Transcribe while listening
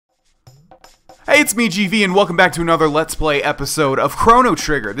Hey, it's me, GV, and welcome back to another Let's Play episode of Chrono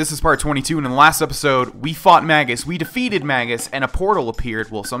Trigger. This is part 22, and in the last episode, we fought Magus, we defeated Magus, and a portal appeared,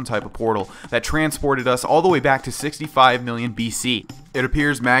 well, some type of portal, that transported us all the way back to 65 million BC. It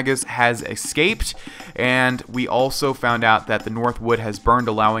appears Magus has escaped, and we also found out that the North Wood has burned,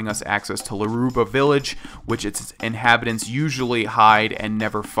 allowing us access to Laruba Village, which its inhabitants usually hide and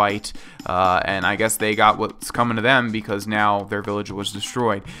never fight, and I guess they got what's coming to them because now their village was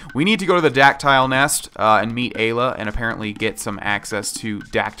destroyed. We need to go to the Dactyl Nest and meet Ayla, and apparently get some access to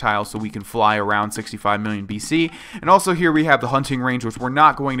Dactyl so we can fly around 65 million BC. And also here we have the hunting range, which we're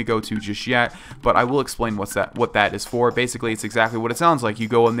not going to go to just yet, but I will explain what that is for. Basically, it's exactly what it sounds like. You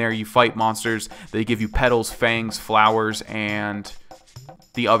go in there, you fight monsters, they give you petals, fangs, flowers, and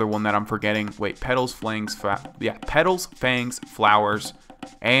the other one that I'm forgetting. Wait, petals, fangs, flowers,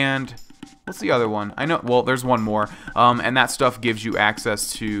 and what's the other one? I know, well, there's one more, and that stuff gives you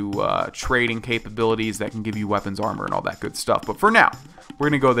access to trading capabilities that can give you weapons, armor, and all that good stuff. But for now, we're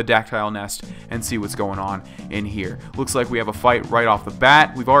going to go to the Dactyl Nest and see what's going on in here. Looks like we have a fight right off the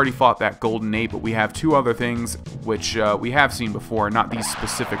bat. We've already fought that golden ape, but we have two other things which we have seen before, not these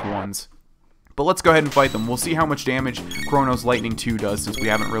specific ones. But let's go ahead and fight them. We'll see how much damage Chrono's Lightning 2 does, since we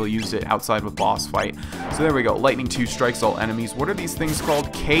haven't really used it outside of a boss fight. So there we go. Lightning 2 strikes all enemies. What are these things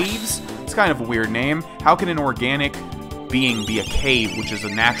called? Caves? It's kind of a weird name. How can an organic being be a cave, which is a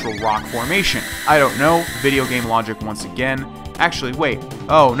natural rock formation? I don't know. Video game logic once again. Actually, wait.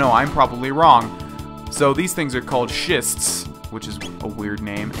 Oh, no, I'm probably wrong. So these things are called schists, which is a weird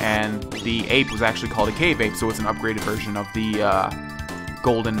name. And the ape was actually called a cave ape, so it's an upgraded version of the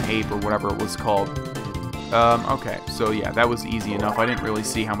golden ape or whatever it was called. Okay, so yeah, that was easy enough. I didn't really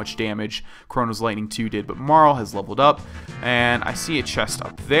see how much damage Chrono's Lightning 2 did, but Marl has leveled up, and I see a chest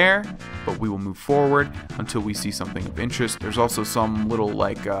up there, but we will move forward until we see something of interest. There's also some little,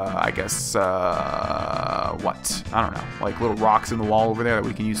 like, I guess, what? I don't know, like little rocks in the wall over there that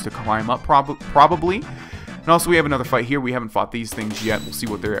we can use to climb up, probably. And also we have another fight here. We haven't fought these things yet. We'll see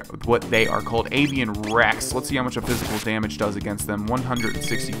what they are called. Avian Rex. Let's see how much a physical damage does against them.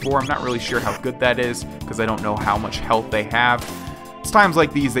 164. I'm not really sure how good that is because I don't know how much health they have. It's times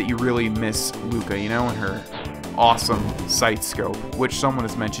like these that you really miss Luca, you know, and her awesome sight scope, which someone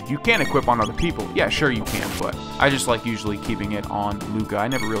has mentioned. You can equip on other people. Yeah, sure you can, but I just like usually keeping it on Luca. I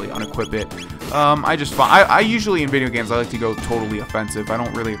never really unequip it. I usually in video games I like to go totally offensive. I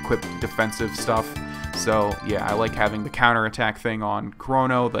don't really equip defensive stuff. So, yeah, I like having the counterattack thing on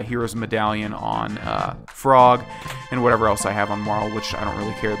Chrono, the Hero's Medallion on Frog, and whatever else I have on Marl, which I don't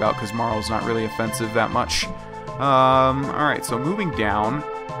really care about because Marl's not really offensive that much. Alright, so moving down,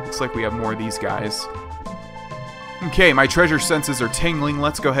 looks like we have more of these guys. Okay, my treasure senses are tingling.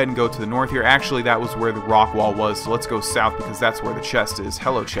 Let's go ahead and go to the north here. Actually, that was where the rock wall was, so let's go south because that's where the chest is.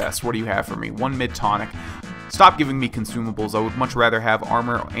 Hello, chest. What do you have for me? 1 mid-tonic. Stop giving me consumables. I would much rather have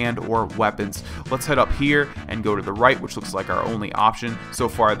armor and or weapons. Let's head up here and go to the right, which looks like our only option. So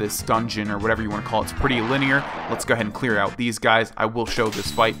far, this dungeon, or whatever you want to call it, it's pretty linear. Let's go ahead and clear out these guys. I will show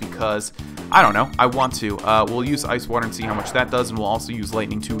this fight because, I don't know, I want to. We'll use Ice Water and see how much that does, and we'll also use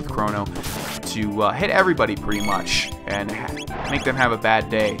Lightning 2 with Chrono to hit everybody pretty much and make them have a bad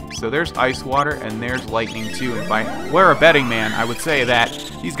day. So there's Ice Water and there's Lightning 2. And if I were a betting man, I would say that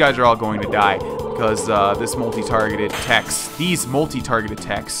these guys are all going to die because these multi-targeted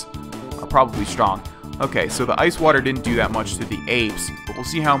attacks are probably strong. Okay, so the Ice Water didn't do that much to the apes, but we'll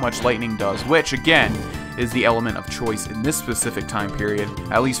see how much Lightning does, which, again, is the element of choice in this specific time period,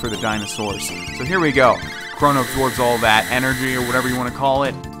 at least for the dinosaurs. So here we go. Chrono absorbs all that energy, or whatever you want to call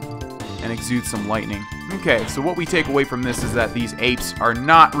it, and exudes some lightning. Okay, so what we take away from this is that these apes are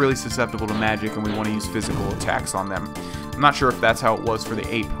not really susceptible to magic, and we want to use physical attacks on them. I'm not sure if that's how it was for the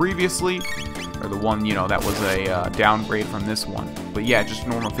ape previously, or the one, you know, that was a downgrade from this one. But yeah, just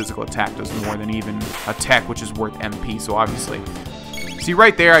normal physical attack does more than even a tech, which is worth MP, so obviously. See,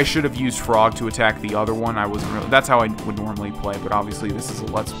 right there, I should have used Frog to attack the other one. I wasn't really, that's how I would normally play, but obviously this is a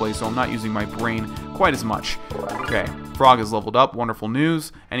Let's Play, so I'm not using my brain quite as much. Okay, Frog is leveled up, wonderful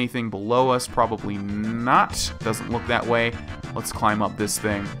news. Anything below us? Probably not. Doesn't look that way. Let's climb up this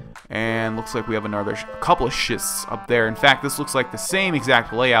thing. And looks like we have another couple of schists up there. In fact, this looks like the same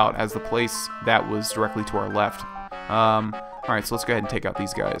exact layout as the place that was directly to our left. Alright, so let's go ahead and take out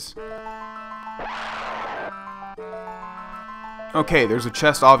these guys. Okay, there's a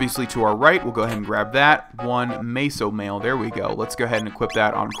chest obviously to our right. We'll go ahead and grab that. 1 Meso Mail. There we go. Let's go ahead and equip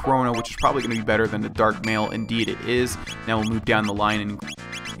that on Chrono, which is probably going to be better than the Dark Mail. Indeed, it is. Now we'll move down the line and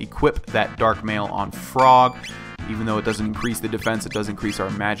equip that Dark Mail on Frog. Even though it doesn't increase the defense, it does increase our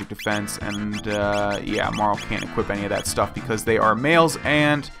magic defense. And yeah, Marl can't equip any of that stuff because they are males,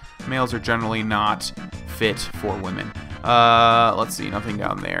 and Males are generally not fit for women. Let's see, nothing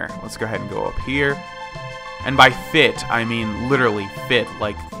down there. Let's go ahead and go up here. And by fit, I mean literally fit,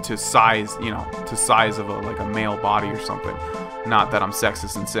 like to size, you know, to size of like a male body or something. Not that I'm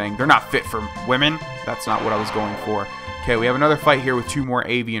sexist and saying they're not fit for women. That's not what I was going for. Okay, we have another fight here with 2 more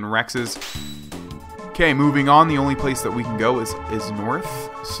avian Rexes. Okay, moving on. The only place that we can go is north.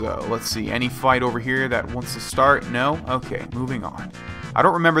 So let's see. Any fight over here that wants to start? No? Okay, moving on. I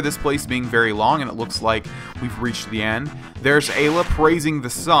don't remember this place being very long, and it looks like we've reached the end. There's Ayla praising the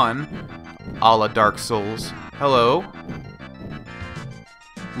sun, a la Dark Souls. Hello.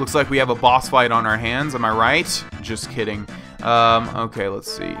 Looks like we have a boss fight on our hands. Am I right? Just kidding. Okay,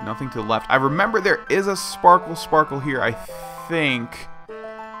 let's see. Nothing to the left. I remember there is a sparkle here, I think.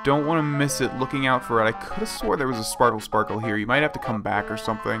 Don't want to miss it. Looking out for it. I could have swore there was a sparkle here. You might have to come back or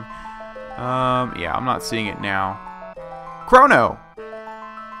something. Yeah, I'm not seeing it now. Chrono!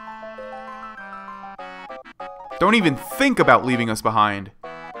 Don't even think about leaving us behind.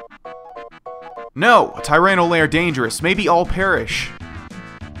 No! A Tyranno lair dangerous. Maybe all perish.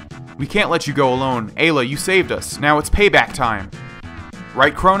 We can't let you go alone. Ayla, you saved us. Now it's payback time.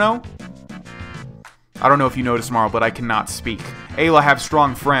 Right, Chrono? I don't know if you noticed, Marl, but I cannot speak. Ayla, have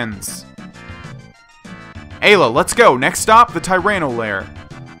strong friends. Ayla, let's go. Next stop, the Tyranno lair.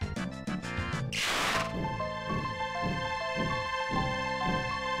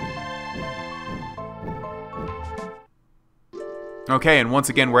 Okay, and once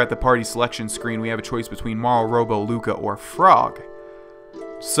again, we're at the party selection screen. We have a choice between Marl, Robo, Luca, or Frog.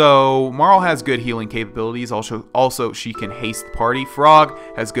 So, Marl has good healing capabilities. Also, she can haste the party. Frog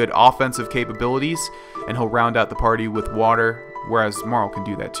has good offensive capabilities, and he'll round out the party with water, whereas Marl can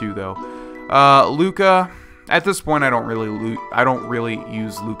do that too, though. Luca, at this point, I don't really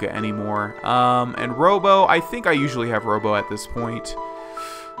use Luca anymore. And Robo, I think I usually have Robo at this point.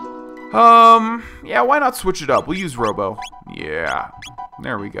 Yeah, why not switch it up? We'll use Robo. Yeah,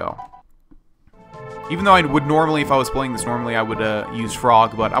 there we go. Even though I would normally, if I was playing this normally, I would use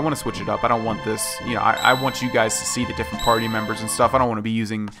Frog, but I want to switch it up. I don't want this, you know, I want you guys to see the different party members and stuff. I don't want to be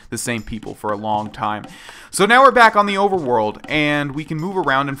using the same people for a long time. So now we're back on the overworld, and we can move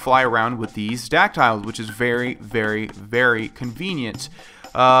around and fly around with these dactyls, which is very, very, very convenient.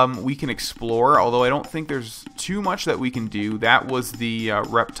 We can explore, although I don't think there's too much that we can do. That was the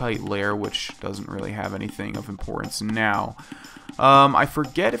Reptite lair, which doesn't really have anything of importance now. I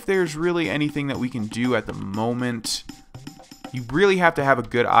forget if there's really anything that we can do at the moment. You really have to have a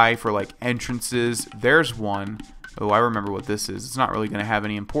good eye for, like, entrances. There's one. Oh, I remember what this is. It's not really going to have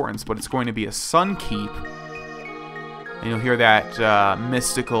any importance, but it's going to be a sun keep. And you'll hear that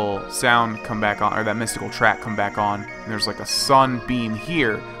mystical sound come back on, or that mystical track come back on. And there's like a sun beam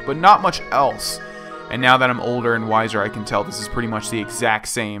here, but not much else. And now that I'm older and wiser, I can tell this is pretty much the exact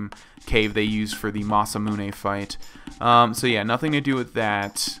same cave they used for the Masamune fight. So yeah, nothing to do with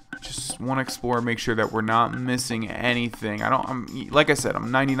that. Just want to explore, make sure that we're not missing anything. Like I said, I'm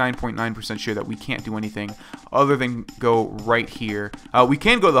 99.9% sure that we can't do anything other than go right here. We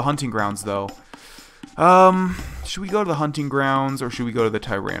can go to the hunting grounds though. Should we go to the hunting grounds or should we go to the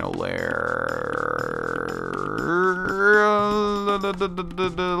Tyranno lair?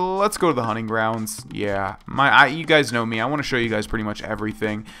 Let's go to the hunting grounds. Yeah, you guys know me. I want to show you guys pretty much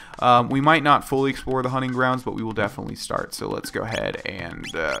everything. We might not fully explore the hunting grounds, but we will definitely start. So let's go ahead and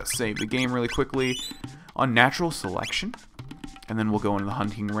save the game really quickly on natural selection. And then we'll go into the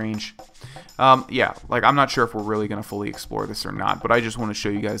hunting range. Yeah, like I'm not sure if we're really going to fully explore this or not, but I just want to show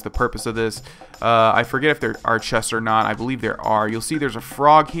you guys the purpose of this. I forget if there are chests or not. I believe there are. You'll see there's a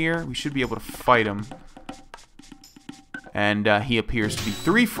frog here. We should be able to fight him. And he appears to be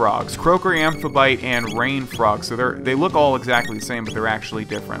 3 frogs, Croaker, Amphibite, and Rain Frog. So they look all exactly the same, but they're actually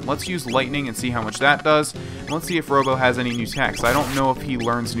different. Let's use Lightning and see how much that does. And let's see if Robo has any new attacks. I don't know if he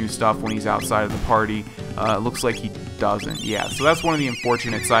learns new stuff when he's outside of the party. It looks like he doesn't. Yeah, so that's one of the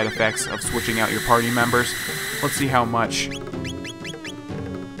unfortunate side effects of switching out your party members. Let's see how much.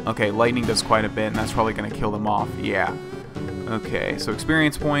 Okay, Lightning does quite a bit, and that's probably going to kill them off. Yeah. Okay, so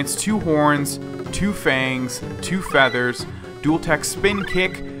experience points, 2 horns, 2 fangs, 2 feathers, dual tech spin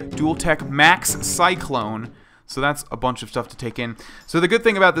kick, dual tech max cyclone. So that's a bunch of stuff to take in. So the good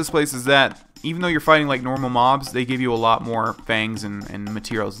thing about this place is that even though you're fighting like normal mobs, they give you a lot more fangs and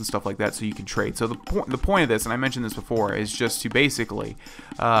materials and stuff like that so you can trade. So the point of this, and I mentioned this before, is just to basically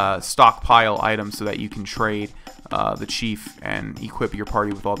stockpile items so that you can trade the chief and equip your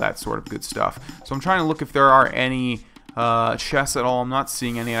party with all that sort of good stuff. So I'm trying to look if there are any chests at all. I'm not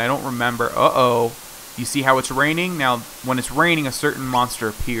seeing any. I don't remember. Uh-oh. You see how it's raining? Now, when it's raining, a certain monster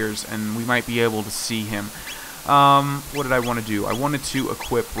appears, and we might be able to see him. What did I want to do? I wanted to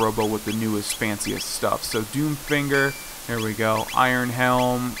equip Robo with the newest, fanciest stuff. So Doomfinger, there we go. Iron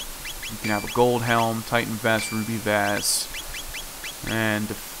Helm. You can have a gold helm, Titan vest, ruby vest, and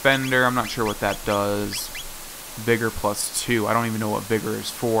Defender. I'm not sure what that does. Vigor +2. I don't even know what Vigor is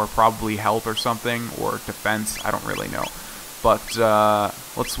for. Probably health or something, or defense. I don't really know. But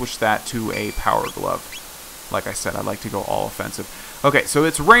let's switch that to a Power Glove. Like I said, I like to go all offensive. Okay, so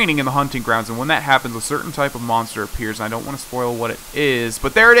it's raining in the hunting grounds, and when that happens, a certain type of monster appears, and I don't want to spoil what it is,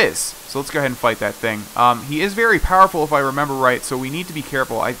 but there it is! So let's go ahead and fight that thing. He is very powerful if I remember right, so we need to be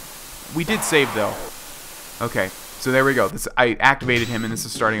careful. We did save, though. Okay, so there we go. I activated him, and this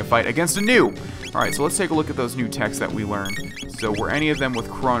is starting a fight against a new! Alright, so let's take a look at those new techs that we learned. So were any of them with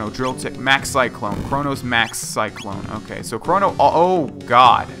Chrono? Drill Tech, Max Cyclone. Chrono's Max Cyclone. Okay, so Chrono... Oh,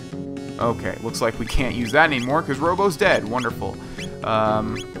 God. Okay, looks like we can't use that anymore because Robo's dead. Wonderful.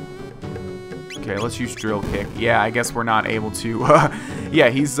 Okay, let's use Drill Kick. Yeah, I guess we're not able to... yeah,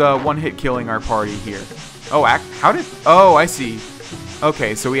 he's one-hit killing our party here. Oh, how did... Oh, I see.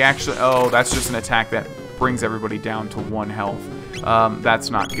 Okay, so we actually... Oh, that's just an attack that brings everybody down to 1 health.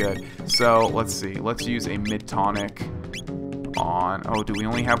 That's not good. So, let's see. Let's use a mid-tonic on... Oh, do we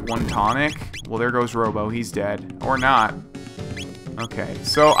only have 1 tonic? Well, there goes Robo. He's dead. Or not. Okay,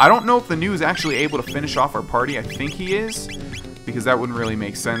 so I don't know if the new is actually able to finish off our party. I think he is, because that wouldn't really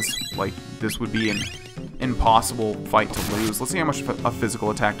make sense. Like, this would be an impossible fight to lose. Let's see how much a physical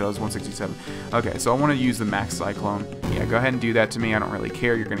attack does. 167. Okay, so I want to use the Max Cyclone. Yeah, go ahead and do that to me. I don't really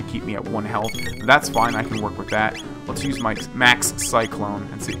care. You're going to keep me at 1 health. That's fine. I can work with that. Let's use my Max Cyclone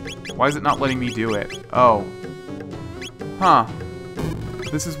and see. Why is it not letting me do it? Oh. Huh.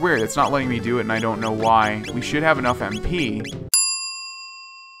 This is weird. It's not letting me do it, and I don't know why. We should have enough MP.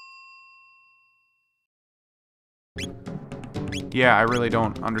 Yeah, I really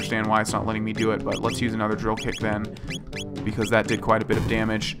don't understand why it's not letting me do it, but let's use another Drill Kick then, because that did quite a bit of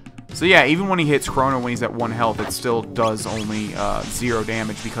damage. So yeah, even when he hits Chrono when he's at 1 health, it still does only 0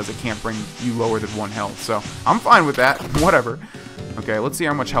 damage because it can't bring you lower than 1 health. So I'm fine with that. Whatever. Okay, let's see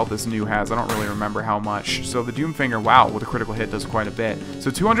how much health this new has. I don't really remember how much. So the Doomfinger, wow, with a critical hit does quite a bit.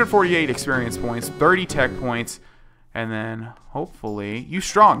 So 248 experience points, 30 tech points, and then hopefully... You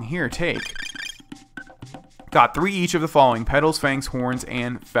strong. Here, take. Got 3 each of the following: petals, fangs, horns,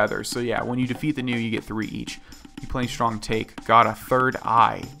 and feathers. So yeah, when you defeat the new, you get 3 each. You playing strong, take. Got a 3rd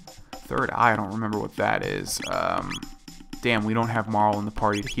eye. 3rd eye, I don't remember what that is. Damn, we don't have Marl in the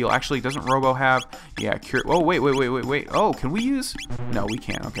party to heal. Actually, doesn't Robo have... Yeah, cure... Oh, wait. Oh, can we use... No, we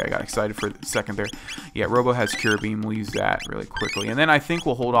can't. Okay, I got excited for a second there. Yeah, Robo has Cure Beam. We'll use that really quickly. And then I think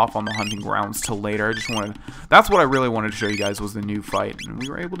we'll hold off on the hunting grounds till later. I just wanted... That's what I really wanted to show you guys, was the new fight. And we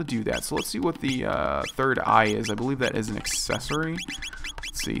were able to do that. So let's see what the 3rd eye is. I believe that is an accessory.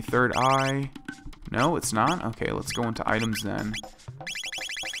 Let's see. 3rd eye... No, it's not? Okay, let's go into items then.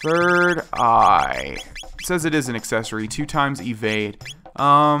 3rd eye... It says it is an accessory. 2 times evade.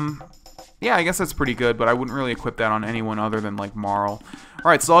 Yeah, I guess that's pretty good, but I wouldn't really equip that on anyone other than, like, Marl.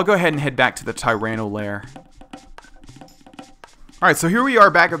 Alright, so I'll go ahead and head back to the Tyranno lair. Alright, so here we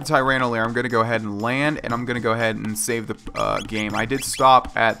are back at the Tyranno lair. I'm going to go ahead and land, and I'm going to go ahead and save the game. I did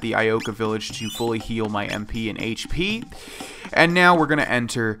stop at the Ioka village to fully heal my MP and HP. And now we're going to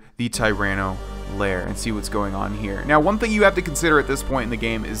enter the Tyranno lair and see what's going on here. Now, one thing you have to consider at this point in the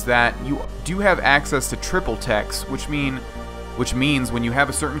game is that you do have access to triple techs, which means when you have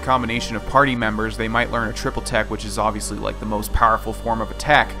a certain combination of party members, they might learn a triple tech, which is obviously like the most powerful form of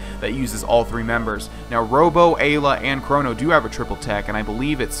attack that uses all 3 members. Now, Robo, Ayla, and Chrono do have a triple tech, and I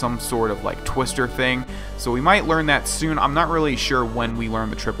believe it's some sort of like twister thing, so we might learn that soon. I'm not really sure when we learn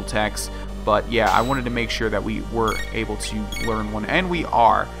the triple techs, but yeah, I wanted to make sure that we were able to learn one, and we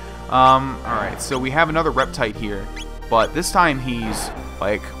are. Alright, so we have another Reptite here, but this time he's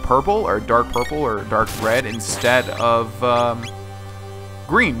like purple or dark red instead of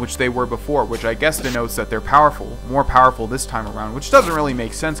green, which they were before, which I guess denotes that they're powerful, more powerful this time around, which doesn't really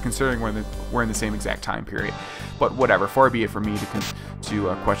make sense considering we're in the same exact time period. But whatever, far be it from me to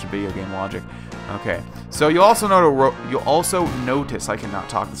question video game logic. Okay, so you'll also notice, I cannot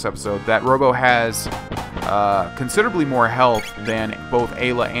talk this episode, that Robo has considerably more health than both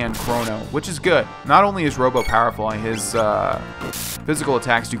Ayla and Chrono, which is good. Not only is Robo powerful, his physical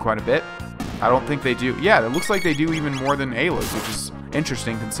attacks do quite a bit. I don't think they do. Yeah, it looks like they do even more than Ayla's, which is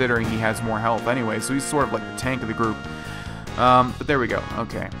interesting considering he has more health anyway, so he's sort of like the tank of the group. But there we go.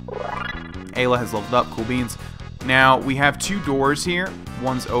 Okay. Ayla has leveled up. Cool beans. Now, we have 2 doors here.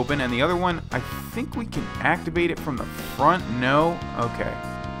 One's open, and the other one, I think we can activate it from the front. No? Okay.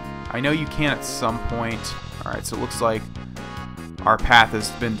 I know you can at some point. Alright, so it looks like our path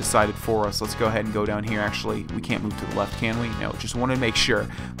has been decided for us. Let's go ahead and go down here. Actually, we can't move to the left, can we? No, just wanted to make sure.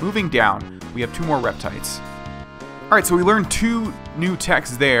 Moving down, we have 2 more reptites. Alright, so we learned 2 new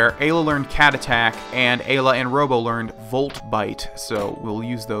techs there. Ayla learned Cat Attack, and Ayla and Robo learned Volt Bite. So we'll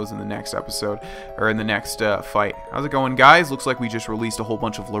use those in the next episode, or in the next fight. How's it going, guys? Looks like we just released a whole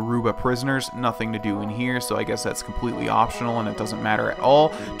bunch of Laruba prisoners. Nothing to do in here, so I guess that's completely optional, and it doesn't matter at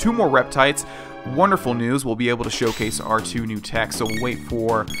all. 2 more reptites. Wonderful news. We'll be able to showcase our 2 new techs, so we'll wait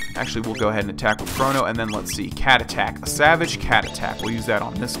for... Actually, we'll go ahead and attack with Chrono, and then let's see. Cat Attack. A Savage Cat Attack. We'll use that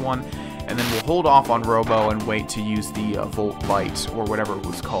on this one. And then we'll hold off on Robo and wait to use the Volt Bite, or whatever it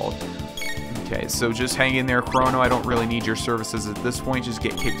was called. Okay, so just hang in there, Chrono. I don't really need your services at this point. Just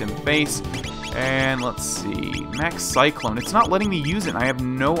get kicked in the face. And let's see. Max Cyclone. It's not letting me use it, and I have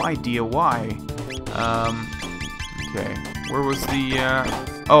no idea why. Okay. Where was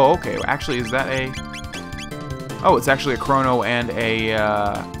the... Oh, okay. Actually, is that a... Oh, it's actually a Chrono and a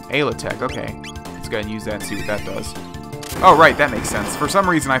Ayla tech. Okay. Let's go ahead and use that and see what that does. Oh, right, that makes sense. For some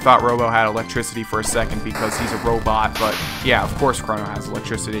reason, I thought Robo had electricity for a second because he's a robot, but yeah, of course Chrono has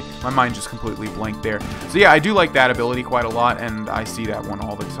electricity. My mind just completely blanked there. So yeah, I do like that ability quite a lot, and I see that one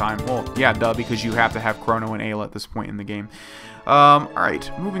all the time. Well, yeah, duh, because you have to have Chrono and Ayla at this point in the game.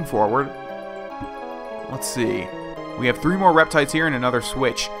 Alright, moving forward. Let's see. We have 3 more reptites here and another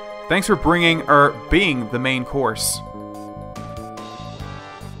switch. Thanks for being the main course.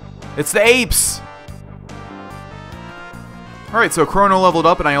 It's the apes! Alright, so Chrono leveled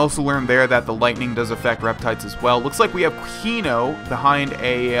up, and I also learned there that the lightning does affect reptiles as well. Looks like we have Kino behind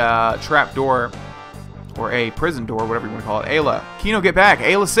a trap door, or a prison door, whatever you want to call it. Ayla, Kino, get back!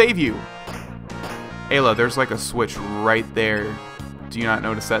 Ayla, save you! Ayla, there's like a switch right there. Do you not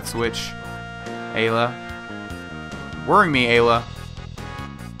notice that switch? Ayla? Worrying me, Ayla.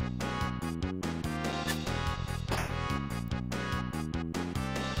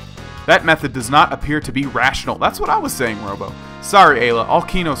 That method does not appear to be rational. That's what I was saying, Robo. Sorry, Ayla. All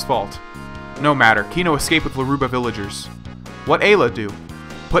Kino's fault. No matter. Kino escaped with Laruba villagers. What Ayla do?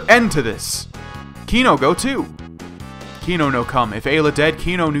 Put end to this. Kino, go too. Kino no come. If Ayla dead,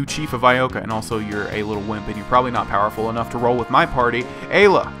 Kino new chief of Ioka. And also, you're a little wimp, and you're probably not powerful enough to roll with my party.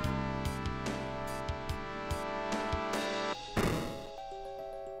 Ayla.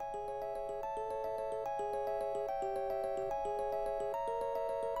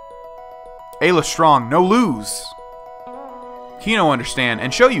 Ayla strong, no lose. Kino understand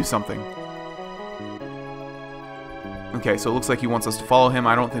and show you something. Okay, so it looks like he wants us to follow him.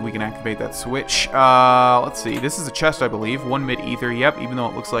 I don't think we can activate that switch. Let's see. This is a chest, I believe. 1 mid-ether. Yep, even though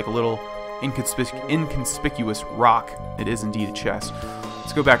it looks like a little inconspicuous rock, it is indeed a chest.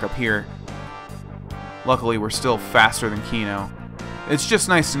 Let's go back up here. Luckily, we're still faster than Kino. It's just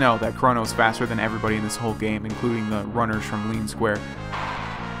nice to know that Chrono is faster than everybody in this whole game, including the runners from Lean Square.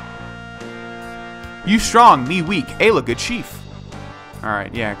 You strong, me weak. Ayla, good chief.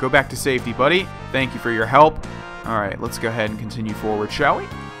 Alright, yeah, go back to safety, buddy. Thank you for your help. Alright, let's go ahead and continue forward, shall we?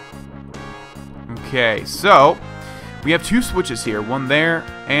 Okay, so we have 2 switches here. One there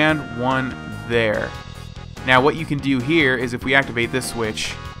and one there. Now, what you can do here is if we activate this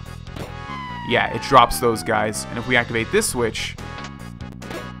switch, yeah, it drops those guys. And if we activate this switch,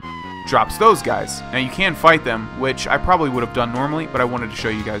 drops those guys. Now, you can fight them, which I probably would have done normally, but I wanted to show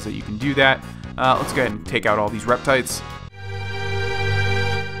you guys that you can do that. Let's go ahead and take out all these reptites.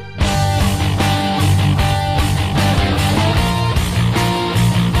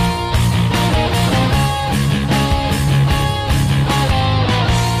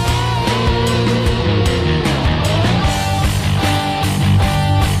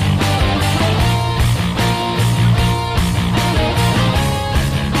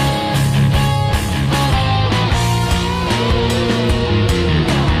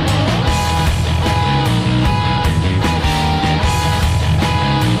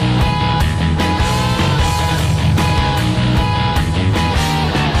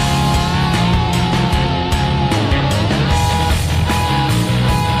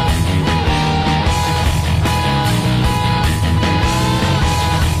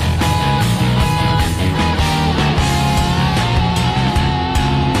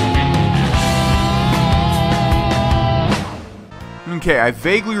 Okay, I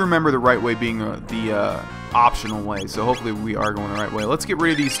vaguely remember the right way being the optional way, so hopefully we are going the right way. Let's get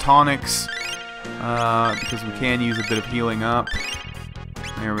rid of these tonics, because we can use a bit of healing up.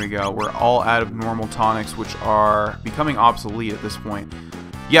 There we go. We're all out of normal tonics, which are becoming obsolete at this point.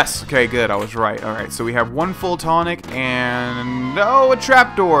 Yes, okay, good, I was right. Alright, so we have 1 full tonic, and a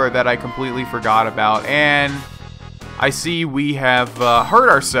trapdoor that I completely forgot about, and I see we have hurt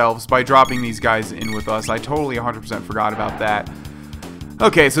ourselves by dropping these guys in with us. I totally 100% forgot about that.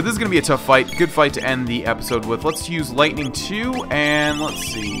 Okay, so this is going to be a tough fight. Good fight to end the episode with. Let's use Lightning 2, and let's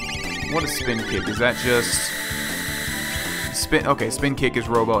see. What is Spin Kick? Is that just... Spin... Okay, Spin Kick is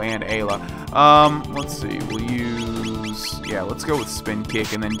Robo and Ayla. Let's see. We'll use... Yeah, let's go with Spin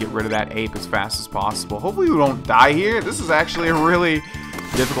Kick and then get rid of that ape as fast as possible. Hopefully we don't die here. This is actually a really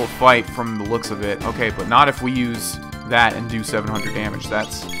difficult fight from the looks of it. Okay, but not if we use that and do 700 damage.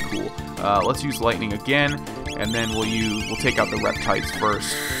 That's cool. Let's use Lightning again, and then we'll take out the Reptites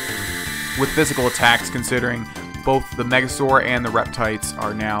first. With physical attacks, considering both the Megasaur and the Reptites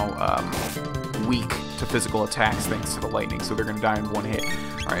are now weak to physical attacks thanks to the Lightning, so they're going to die in one hit.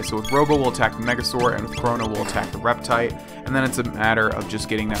 Alright, so with Robo, we'll attack the Megasaur, and with Chrono, we'll attack the Reptite, and then it's a matter of just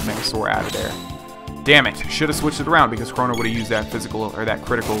getting that Megasaur out of there. Damn it! Should have switched it around because Chrono would have used that physical or that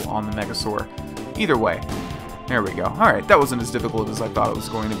critical on the Megasaur. Either way. There we go. Alright, that wasn't as difficult as I thought it was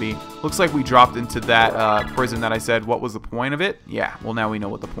going to be. Looks like we dropped into that prison that I said, what was the point of it? Yeah, well now we know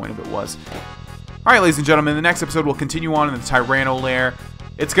what the point of it was. Alright, ladies and gentlemen, the next episode will continue on in the Tyranno lair.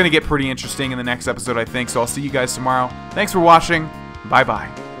 It's going to get pretty interesting in the next episode, I think, so I'll see you guys tomorrow. Thanks for watching.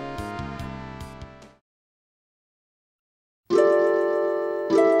 Bye-bye.